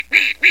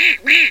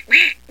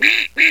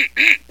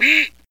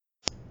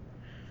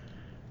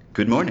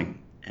Good morning,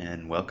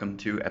 and welcome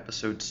to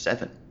episode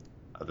 7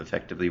 of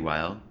Effectively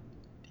Wild,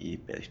 the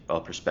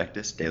Baseball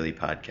Prospectus daily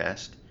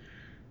podcast.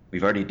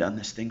 We've already done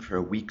this thing for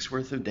a week's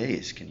worth of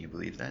days. Can you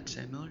believe that,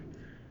 Sam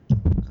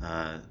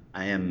Miller?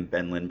 I am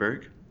Ben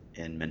Lindbergh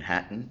in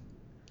Manhattan,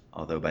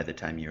 although by the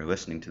time you're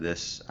listening to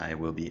this, I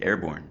will be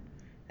airborne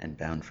and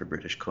bound for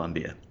British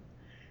Columbia.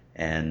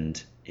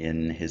 And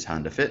in his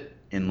Honda Fit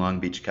in Long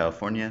Beach,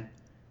 California,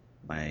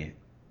 my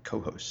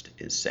co-host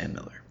is Sam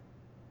Miller.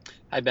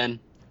 Hi,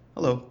 Ben.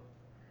 Hello.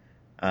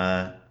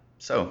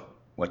 So,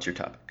 what's your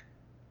topic?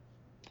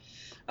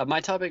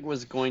 My topic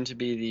was going to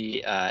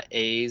be the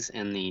A's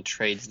and the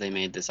trades they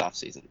made this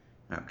offseason.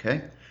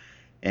 Okay.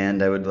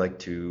 And I would like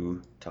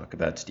to talk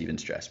about Steven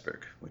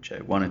Strasburg, which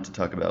I wanted to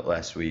talk about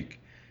last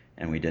week,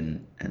 and we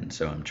didn't, and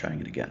so I'm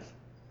trying it again.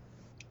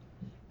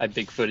 I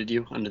bigfooted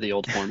you under the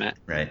old format.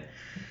 Right.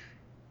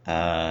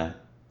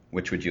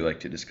 Which would you like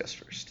to discuss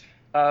first?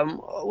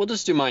 We'll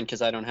just do mine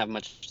because I don't have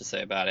much to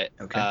say about it.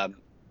 Okay.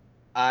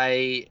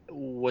 I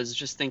was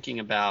just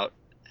thinking about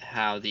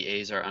how the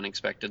A's are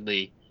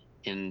unexpectedly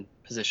in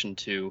position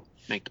to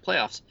make the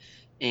playoffs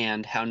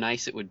and how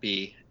nice it would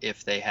be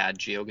if they had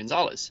Gio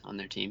Gonzalez on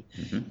their team.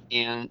 Mm-hmm.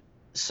 And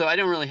so I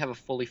don't really have a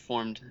fully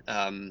formed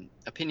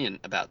opinion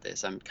about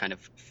this. I'm kind of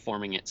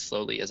forming it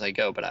slowly as I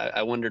go, but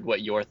I wondered what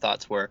your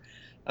thoughts were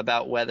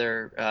about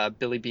whether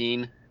Billy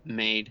Beane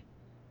made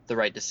the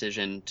right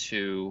decision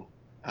to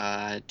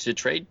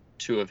trade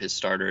two of his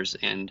starters,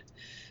 and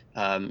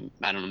I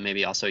don't know,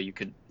 maybe also you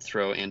could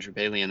throw Andrew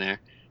Bailey in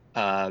there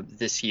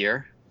this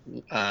year,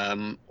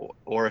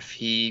 or if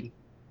he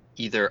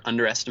either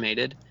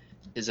underestimated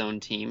his own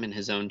team and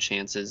his own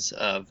chances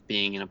of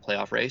being in a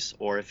playoff race,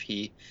 or if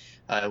he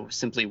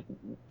simply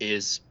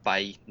is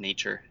by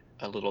nature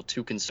a little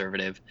too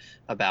conservative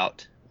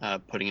about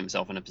putting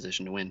himself in a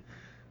position to win.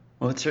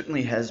 Well, it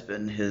certainly has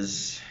been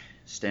his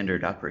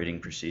standard operating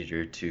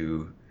procedure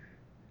to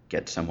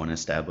get someone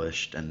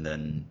established and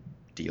then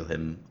deal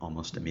him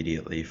almost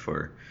immediately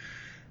for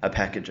a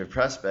package of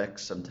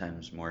prospects,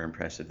 sometimes more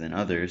impressive than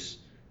others.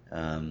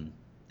 And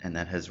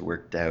that has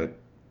worked out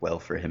well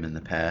for him in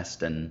the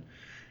past and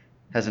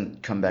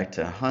hasn't come back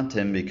to haunt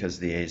him because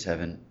the A's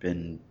haven't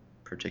been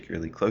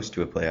particularly close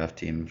to a playoff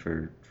team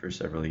for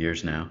several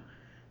years now.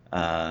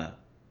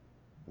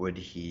 Would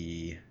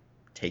he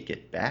take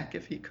it back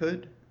if he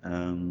could?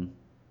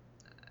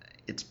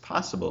 It's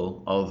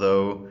possible,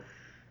 although,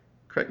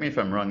 correct me if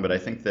I'm wrong, but I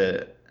think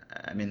the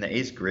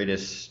A's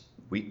greatest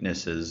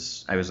weakness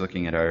is, I was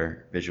looking at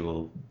our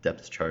visual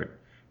depth chart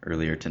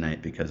earlier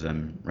tonight because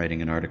I'm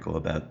writing an article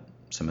about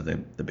some of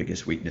the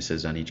biggest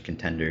weaknesses on each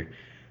contender.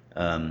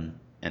 And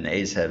the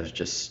A's have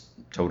just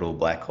total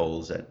black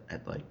holes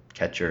at like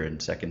catcher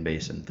and second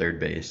base and third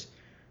base.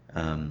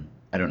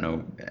 I don't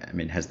know. I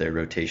mean, has their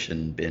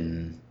rotation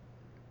been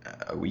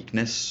a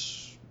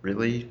weakness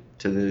really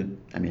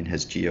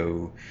has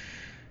Gio,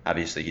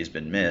 obviously he's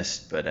been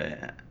missed, but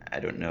I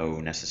don't know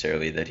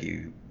necessarily that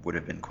he would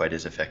have been quite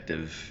as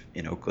effective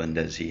in Oakland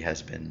as he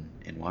has been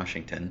in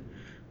Washington,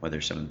 whether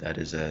some of that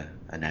is a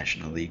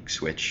National League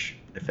switch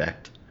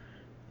effect.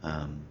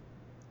 I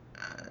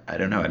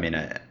don't know. I mean,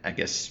 I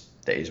guess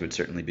the A's would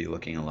certainly be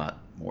looking a lot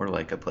more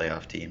like a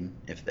playoff team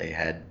if they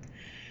had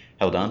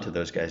held on to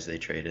those guys they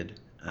traded.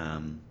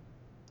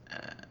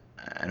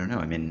 I don't know.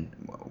 I mean,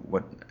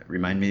 what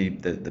remind me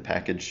the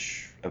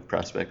package of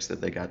prospects that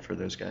they got for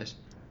those guys?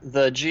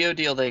 The Geo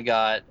deal, they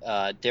got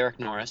Derek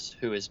Norris,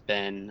 who has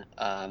been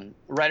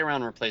right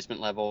around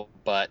replacement level,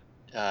 but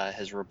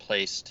has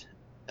replaced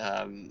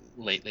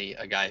lately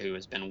a guy who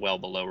has been well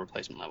below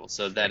replacement level.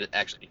 So that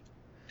actually,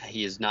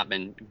 he has not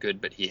been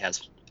good, but he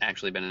has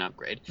actually been an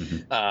upgrade.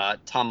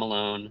 Mm-hmm. Tom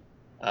Malone,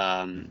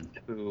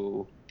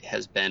 who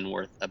has been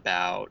worth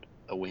about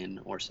a win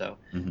or so.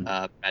 Mm-hmm.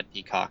 Brad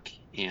Peacock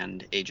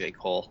and AJ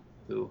Cole,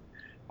 who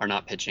are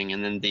not pitching.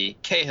 And then the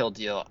Cahill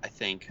deal, I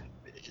think,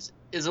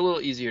 is a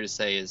little easier to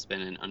say has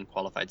been an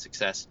unqualified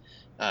success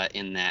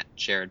in that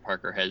Jared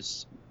Parker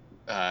has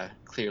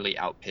clearly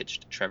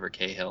outpitched Trevor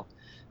Cahill.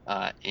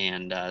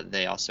 And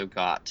they also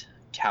got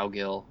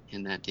Cowgill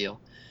in that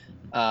deal.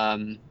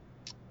 And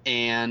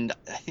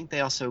I think they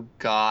also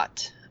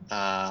got,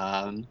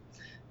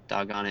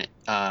 doggone it,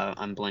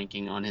 I'm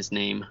blanking on his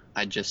name.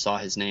 I just saw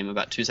his name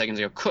about 2 seconds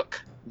ago.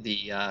 Cook,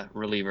 the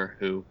reliever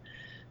who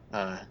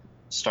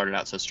started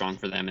out so strong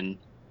for them and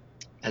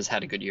has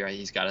had a good year.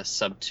 He's got a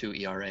sub-2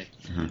 ERA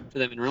for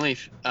them in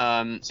relief.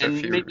 So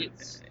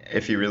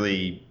if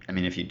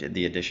you did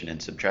the addition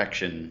and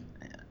subtraction,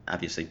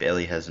 obviously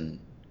Bailey hasn't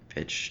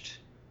pitched,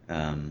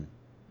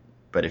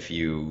 but if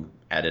you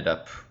added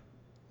up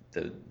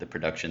the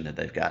production that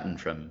they've gotten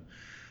from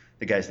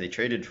the guys they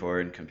traded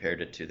for and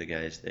compared it to the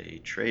guys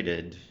they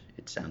traded,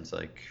 it sounds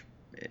like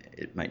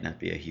it might not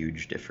be a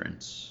huge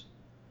difference.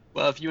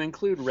 Well, if you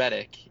include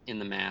Reddick in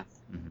the math,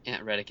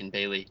 Reddick and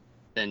Bailey,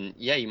 then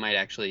yeah, you might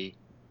actually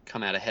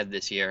come out ahead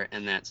this year,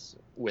 and that's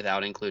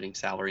without including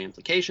salary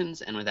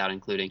implications and without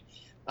including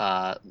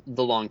the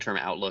long-term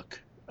outlook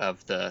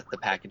of the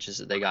packages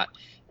that they got.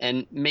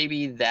 And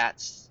maybe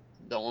that's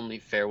the only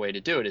fair way to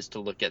do it is to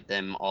look at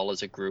them all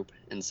as a group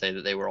and say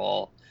that they were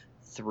all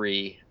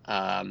three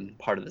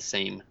part of the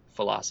same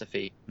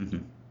philosophy.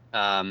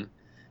 Hmm.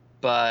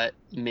 But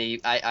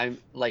I'm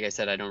like I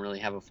said, I don't really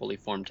have a fully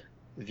formed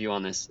view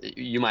on this.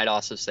 You might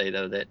also say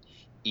though that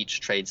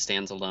each trade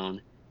stands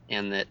alone,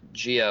 and that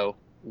Gio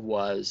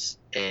was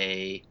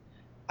I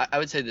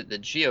would say that the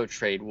Gio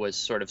trade was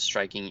sort of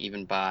striking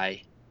even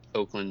by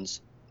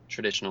Oakland's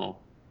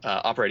traditional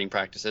operating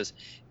practices,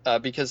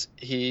 because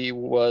he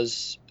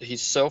was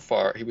so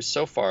far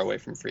away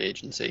from free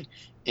agency,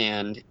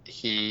 and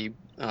he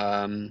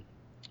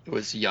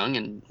was young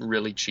and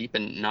really cheap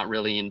and not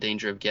really in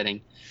danger of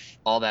getting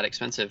all that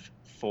expensive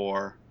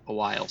for a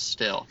while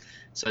still.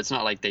 So it's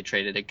not like they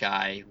traded a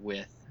guy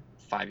with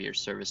 5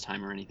 years service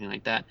time or anything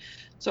like that.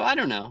 So I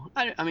don't know.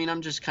 I mean,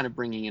 I'm just kind of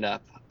bringing it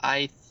up.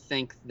 I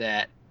think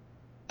that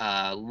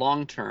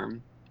long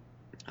term,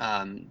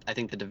 I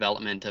think the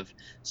development of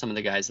some of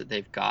the guys that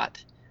they've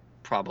got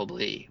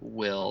probably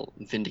will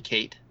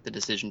vindicate the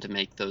decision to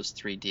make those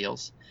three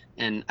deals.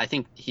 And I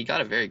think he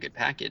got a very good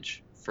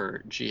package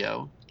for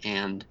Gio,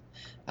 and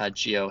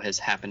Gio has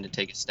happened to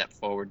take a step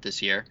forward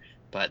this year,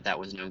 but that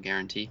was no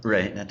guarantee.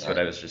 Right, that's what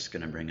I was just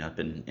going to bring up.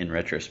 In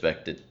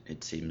retrospect,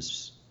 it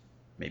seems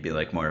maybe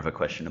like more of a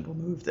questionable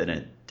move than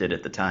it did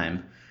at the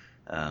time.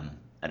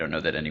 I don't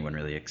know that anyone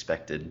really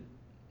expected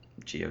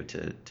Gio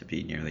to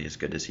be nearly as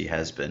good as he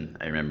has been.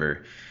 I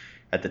remember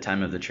at the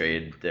time of the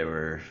trade, there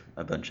were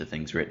a bunch of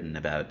things written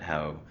about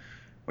how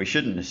we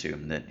shouldn't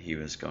assume that he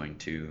was going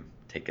to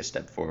take a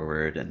step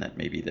forward, and that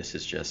maybe this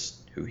is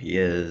just who he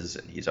is,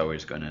 and he's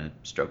always going to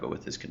struggle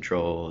with his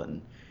control,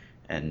 and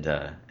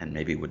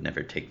maybe would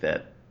never take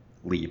that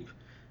leap.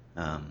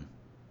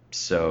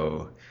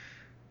 So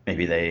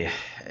maybe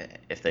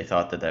if they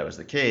thought that was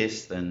the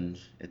case, then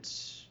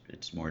it's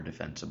more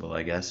defensible,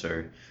 I guess,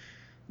 or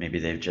maybe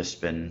they've just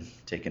been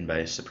taken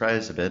by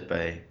surprise a bit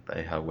by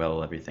how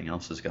well everything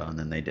else has gone,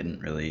 and they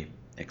didn't really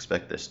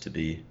expect this to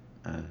be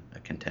a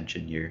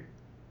contention year.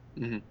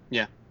 Mm-hmm.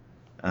 Yeah.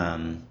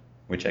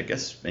 Which I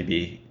guess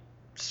maybe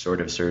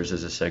sort of serves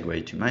as a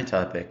segue to my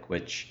topic,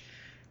 which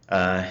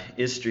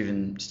is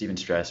Steven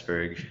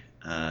Strasburg,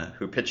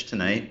 who pitched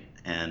tonight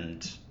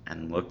and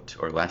looked,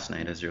 or last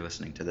night as you're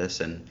listening to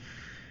this,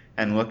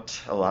 and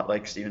looked a lot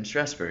like Steven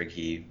Strasburg.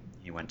 He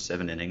went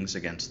 7 innings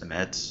against the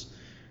Mets,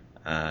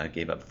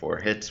 gave up 4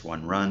 hits,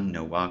 1 run,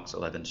 no walks,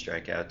 11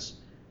 strikeouts,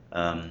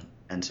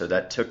 and so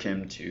that took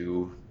him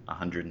to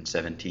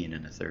 117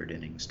 and a third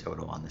innings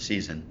total on the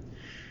season.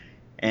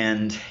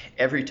 And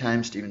every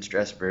time Steven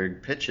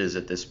Strasburg pitches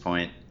at this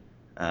point,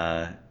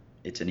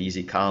 it's an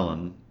easy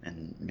column,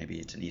 and maybe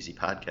it's an easy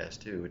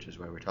podcast too, which is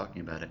why we're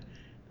talking about it.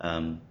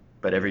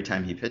 But every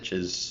time he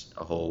pitches,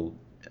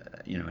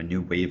 a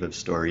new wave of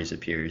stories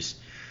appears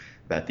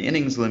about the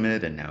innings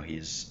limit, and now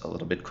he's a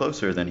little bit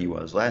closer than he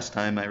was last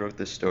time I wrote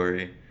this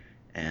story,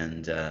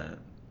 and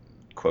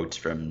quotes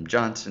from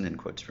Johnson and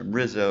quotes from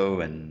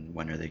Rizzo, and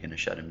when are they going to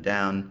shut him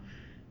down?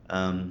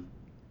 And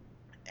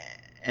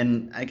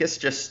I guess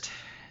just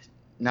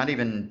not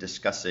even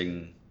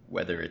discussing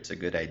whether it's a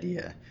good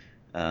idea.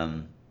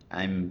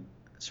 I'm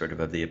sort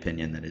of the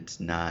opinion that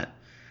it's not,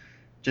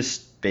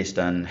 just based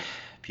on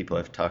people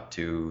I've talked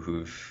to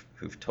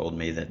who've told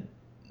me that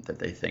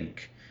they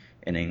think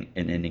an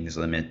innings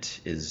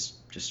limit is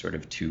just sort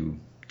of too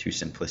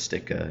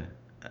simplistic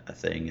a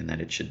thing, and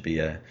that it should be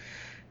a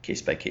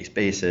case by case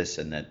basis,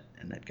 and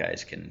that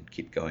guys can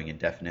keep going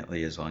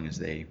indefinitely as long as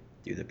they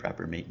do the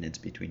proper maintenance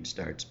between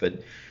starts.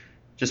 But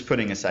just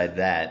putting aside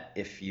that,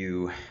 if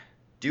you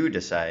do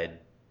decide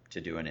to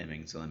do an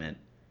innings limit,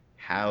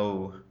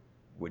 how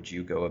would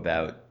you go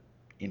about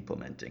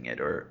implementing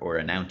it or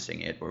announcing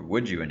it, or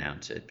would you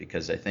announce it?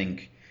 Because I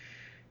think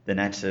the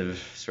Nats have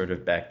sort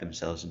of backed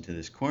themselves into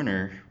this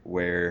corner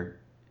where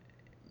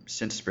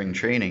since spring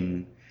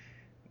training,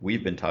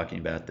 we've been talking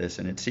about this,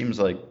 and it seems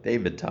like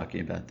they've been talking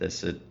about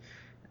this.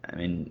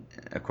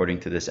 According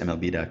to this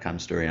MLB.com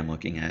story I'm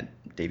looking at,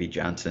 Davey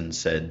Johnson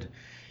said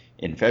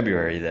in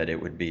February that it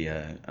would be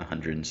a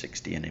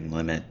 160 inning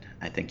limit.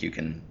 I think you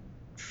can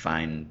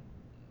find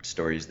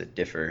stories that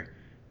differ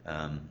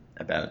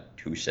about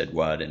who said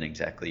what and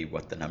exactly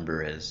what the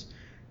number is.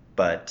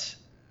 But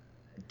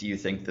do you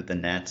think that the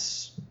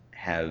Nats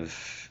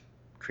have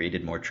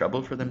created more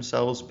trouble for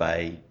themselves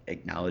by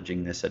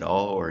acknowledging this at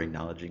all, or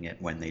acknowledging it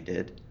when they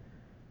did?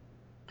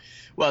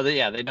 Well,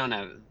 they don't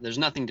have. There's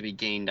nothing to be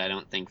gained, I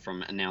don't think,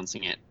 from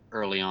announcing it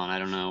early on. I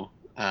don't know.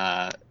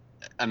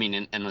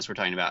 Unless we're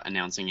talking about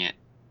announcing it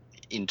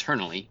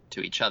internally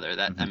to each other,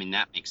 that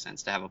that makes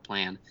sense to have a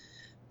plan.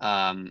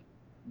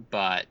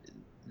 But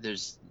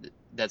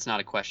that's not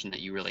a question that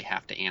you really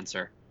have to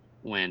answer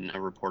when a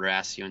reporter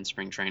asks you in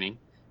spring training.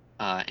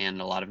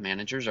 And a lot of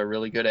managers are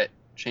really good at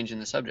changing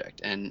the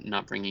subject and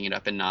not bringing it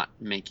up and not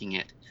making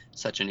it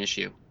such an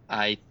issue.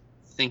 I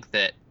think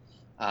that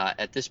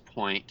at this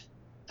point,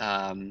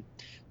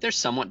 they're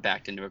somewhat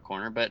backed into a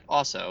corner, but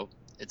also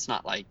it's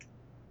not like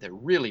they're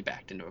really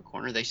backed into a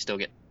corner. They still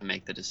get to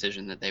make the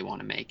decision that they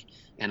want to make,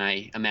 and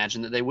I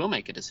imagine that they will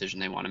make a decision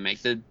they want to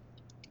make. The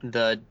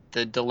the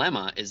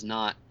dilemma is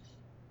not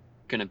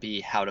going to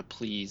be how to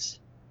please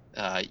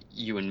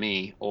you and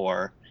me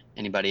or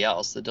anybody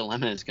else. The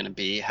dilemma is going to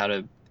be how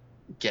to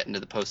get into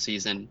the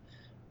postseason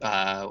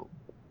uh,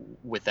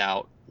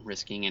 without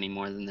risking any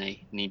more than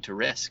they need to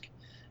risk.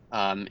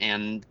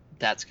 And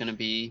that's going to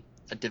be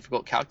a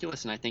difficult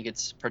calculus. And I think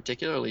it's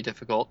particularly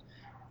difficult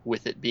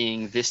with it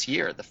being this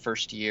year, the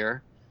first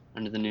year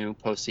under the new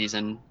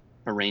postseason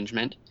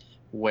arrangement,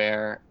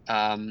 where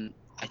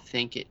I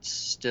think it's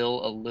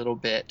still a little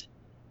bit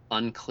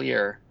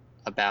unclear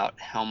about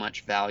how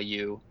much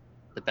value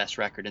the best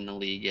record in the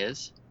league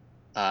is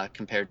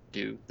compared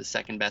to the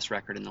second best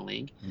record in the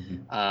league.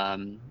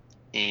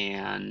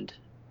 And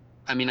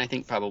I mean, I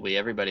think probably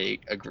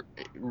everybody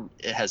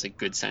has a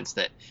good sense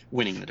that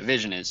winning the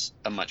division is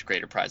a much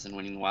greater prize than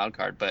winning the wild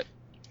card. But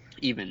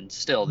even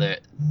still,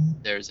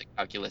 there's a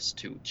calculus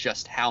to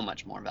just how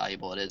much more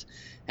valuable it is.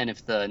 And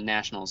if the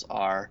Nationals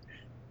are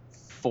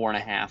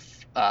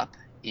 4.5 up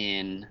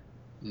in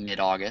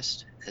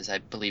mid-August, as I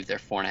believe they're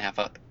 4.5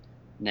 up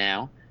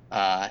now,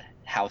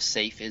 how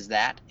safe is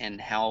that, and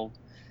how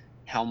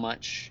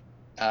much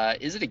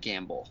is it a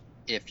gamble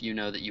if you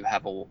know that you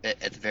have at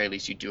the very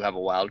least you do have a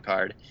wild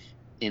card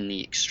in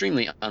the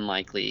extremely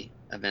unlikely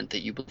event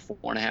that you blow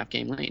 4.5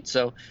 game lead.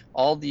 So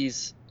all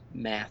these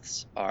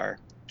maths are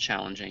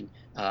challenging,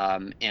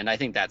 and I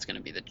think that's going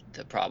to be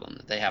the problem,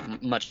 that they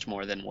have much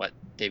more than what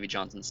Davey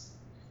Johnson's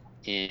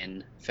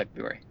in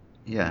February.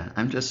 Yeah,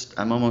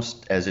 I'm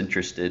almost as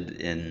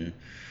interested in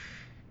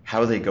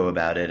how they go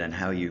about it and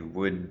how you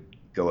would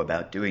go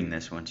about doing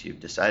this once you've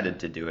decided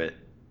to do it.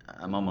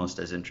 I'm almost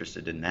as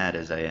interested in that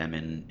as I am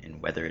in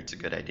whether it's a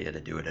good idea to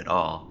do it at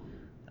all.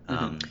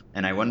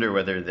 And I wonder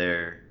whether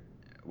their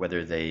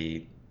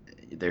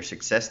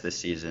success this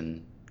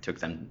season took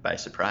them by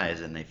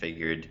surprise, and they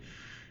figured,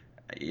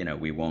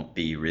 we won't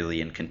be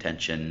really in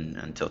contention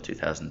until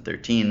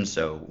 2013,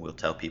 so we'll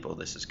tell people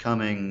this is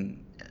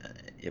coming.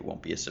 It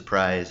won't be a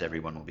surprise.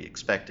 Everyone will be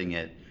expecting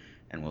it,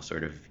 and we'll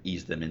sort of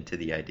ease them into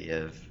the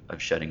idea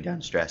of shutting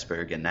down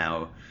Strasburg. And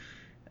now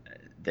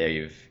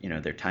their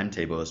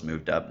timetable has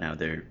moved up. Now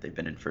they've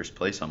been in first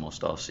place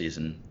almost all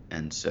season,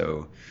 and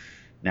so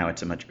now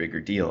it's a much bigger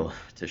deal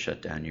to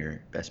shut down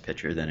your best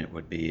pitcher than it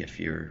would be if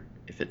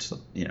it's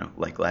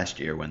like last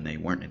year when they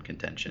weren't in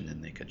contention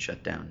and they could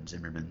shut down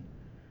Zimmerman.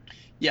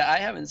 Yeah, I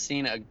haven't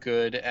seen a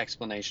good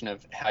explanation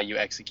of how you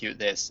execute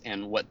this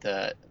and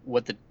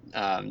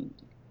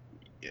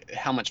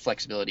how much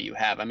flexibility you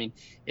have. I mean,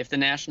 if the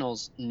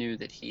Nationals knew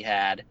that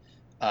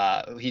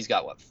he's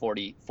got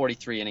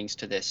 43 innings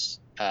to this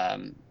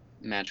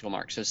magical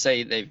mark. So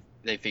say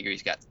they figure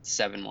he's got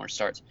 7 more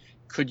starts.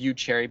 Could you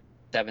cherry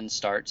 7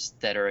 starts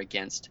that are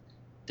against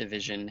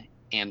division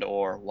and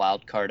or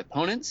wild card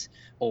opponents,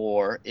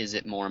 or is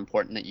it more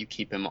important that you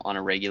keep him on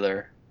a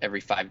regular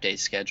every 5-day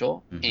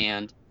schedule? Mm-hmm.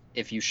 And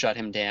if you shut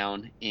him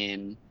down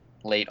in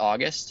late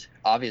August,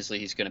 obviously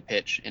he's going to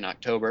pitch in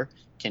October.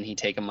 Can he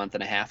take a month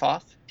and a half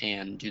off,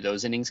 and do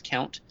those innings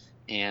count?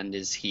 And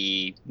is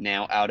he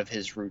now out of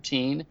his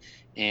routine?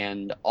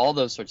 And all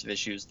those sorts of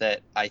issues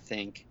that I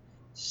think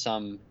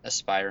some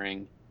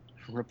aspiring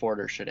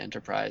reporter should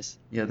enterprise.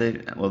 Yeah,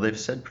 they've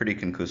said pretty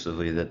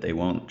conclusively that they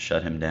won't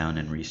shut him down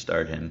and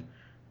restart him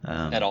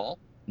at all.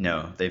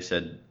 No, they've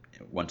said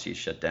once he's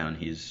shut down,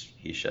 he's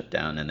shut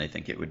down, and they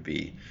think it would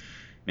be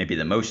maybe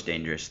the most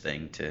dangerous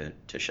thing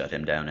to shut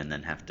him down and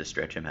then have to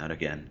stretch him out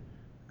again.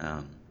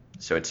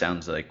 So it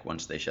sounds like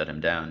once they shut him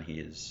down, he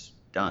is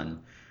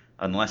done,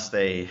 unless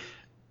they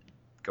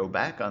go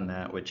back on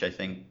that, which I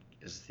think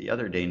is the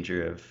other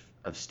danger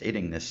of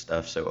stating this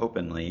stuff so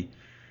openly,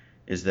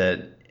 is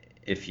that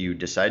if you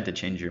decide to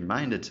change your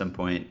mind at some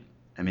point,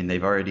 I mean,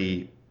 they've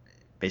already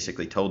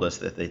basically told us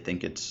that they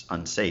think it's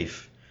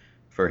unsafe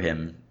for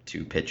him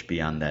to pitch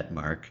beyond that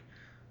mark.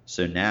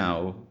 So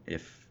now,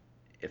 if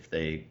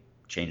they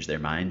change their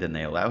mind and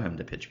they allow him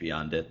to pitch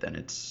beyond it, then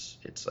it's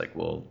like,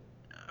 well,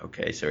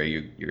 okay, so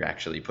you're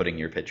actually putting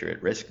your pitcher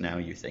at risk now.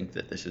 You think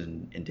that this is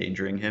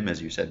endangering him,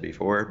 as you said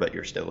before, but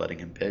you're still letting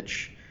him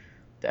pitch.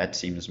 That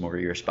seems more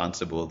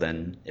irresponsible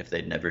than if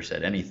they'd never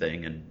said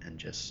anything and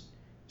just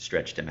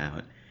stretched him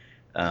out.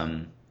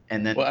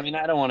 And then, well, I mean,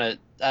 I don't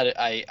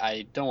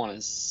want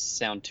to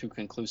sound too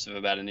conclusive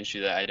about an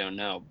issue that I don't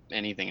know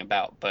anything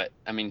about, but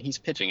I mean, he's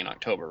pitching in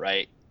October,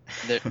 right?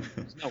 There's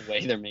no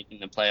way they're making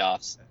the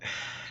playoffs.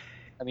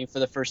 I mean, for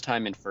the first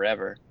time in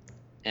forever,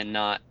 and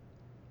not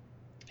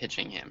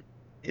pitching him.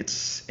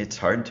 It's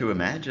hard to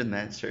imagine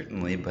that,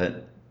 certainly,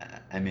 but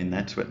I mean,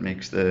 that's what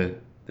makes the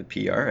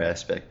PR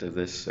aspect of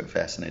this so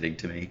fascinating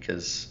to me,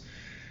 because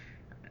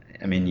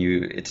I mean,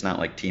 it's not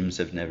like teams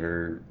have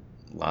never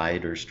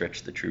lied or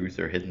stretched the truth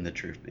or hidden the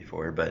truth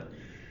before, but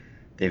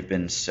they've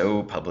been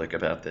so public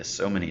about this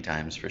so many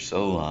times for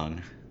so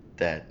long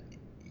that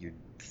you'd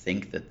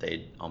think that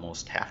they'd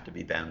almost have to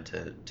be bound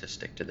to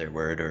stick to their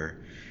word,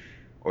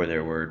 or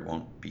their word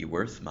won't be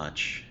worth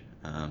much.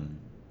 And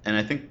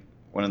I think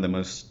one of the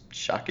most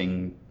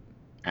shocking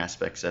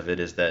aspects of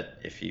it is that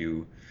if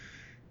you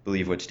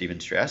believe what Steven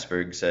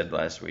Strasburg said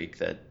last week,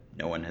 that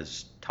no one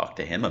has talked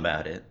to him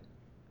about it.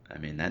 I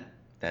mean,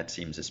 that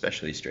seems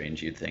especially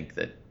strange. You'd think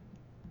that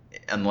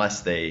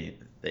unless they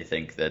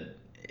think that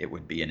it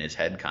would be in his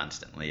head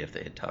constantly if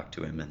they had talked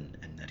to him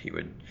and that he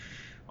would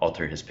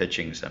alter his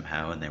pitching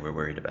somehow, and they were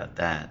worried about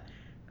that.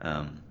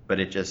 But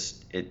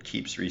it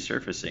keeps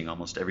resurfacing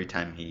almost every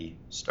time he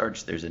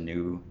starts. There's a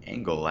new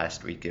angle.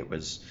 Last week it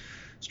was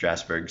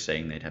Strasburg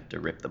saying they'd have to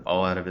rip the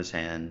ball out of his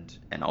hand,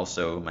 and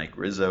also Mike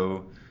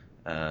Rizzo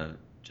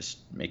just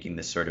making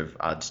this sort of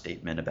odd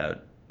statement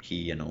about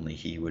he and only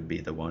he would be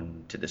the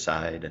one to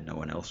decide and no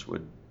one else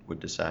would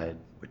decide,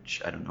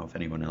 which I don't know if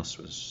anyone else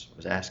was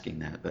asking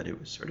that, but it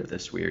was sort of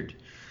this weird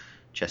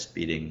chest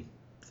beating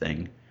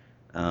thing.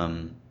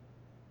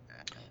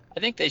 I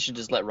think they should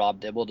just let Rob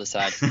Dibble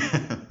decide.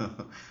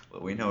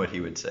 Well, we know what he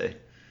would say.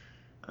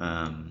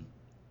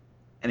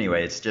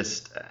 Anyway, it's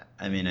just,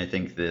 I mean, I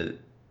think the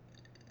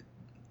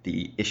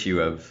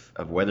issue of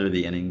whether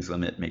the innings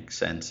limit makes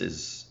sense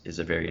is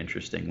a very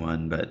interesting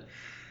one, but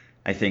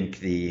I think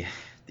the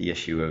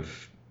issue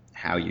of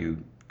how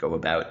you go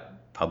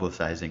about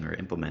publicizing or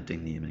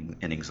implementing the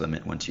innings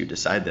limit once you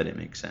decide that it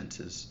makes sense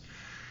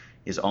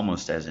is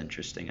almost as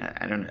interesting.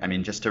 I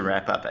mean, just to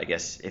wrap up, I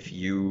guess if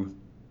you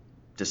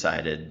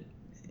decided,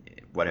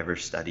 whatever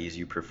studies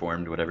you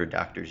performed, whatever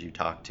doctors you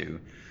talked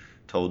to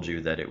told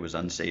you that it was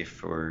unsafe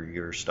for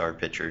your star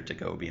pitcher to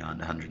go beyond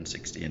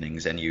 160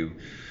 innings, and you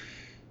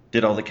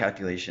did all the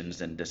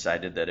calculations and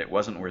decided that it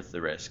wasn't worth the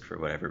risk for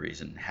whatever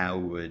reason, how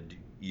would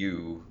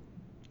you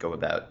go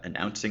about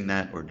announcing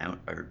that or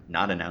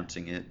not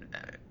announcing it?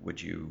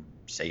 Would you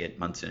say it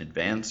months in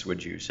advance?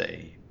 Would you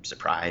say,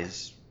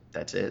 surprise,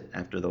 that's it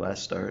after the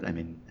last start? I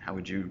mean, how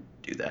would you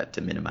do that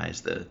to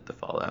minimize the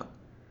fallout?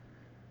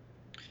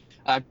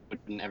 I would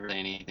never say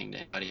anything to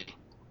anybody.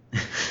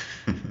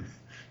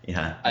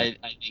 Yeah. I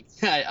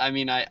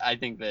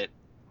think that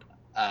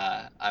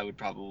I would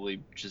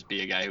probably just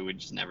be a guy who would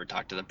just never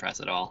talk to the press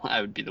at all.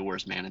 I would be the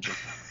worst manager.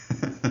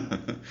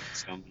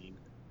 So mean.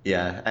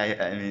 Yeah,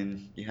 I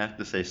mean, you have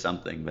to say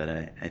something, but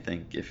I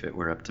think if it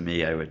were up to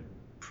me, I would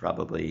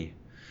probably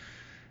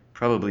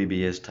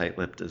be as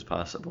tight-lipped as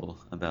possible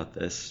about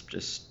this,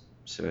 just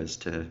so as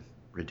to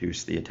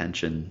reduce the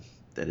attention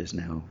that is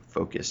now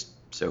focused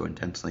so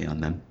intensely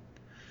on them.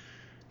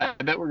 I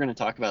bet we're going to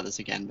talk about this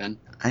again, Ben.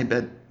 I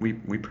bet we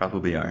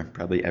probably are.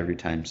 Probably every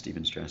time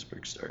Steven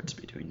Strasburg starts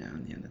between now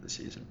and the end of the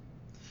season.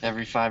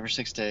 Every 5 or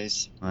 6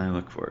 days. I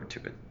look forward to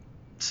it.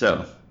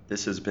 So,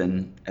 this has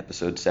been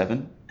episode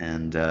 7,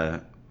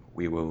 and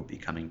we will be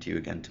coming to you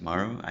again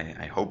tomorrow.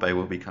 I hope I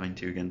will be coming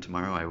to you again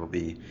tomorrow. I will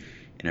be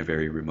in a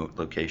very remote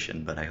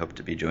location, but I hope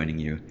to be joining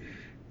you,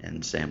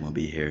 and Sam will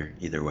be here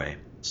either way.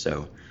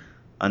 So,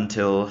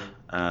 until,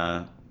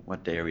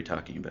 what day are we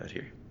talking about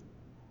here?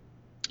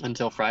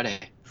 Until Friday.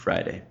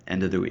 Friday,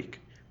 end of the week.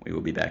 We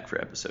will be back for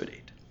episode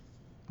 8.